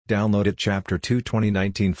Downloaded Chapter 2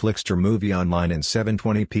 2019 Flixtor movie online in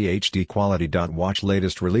 720p HD quality. Watch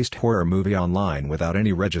latest released horror movie online without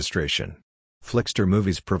any registration. Flixtor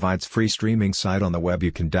Movies provides free streaming site on the web.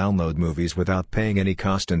 You can download movies without paying any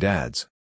cost and ads.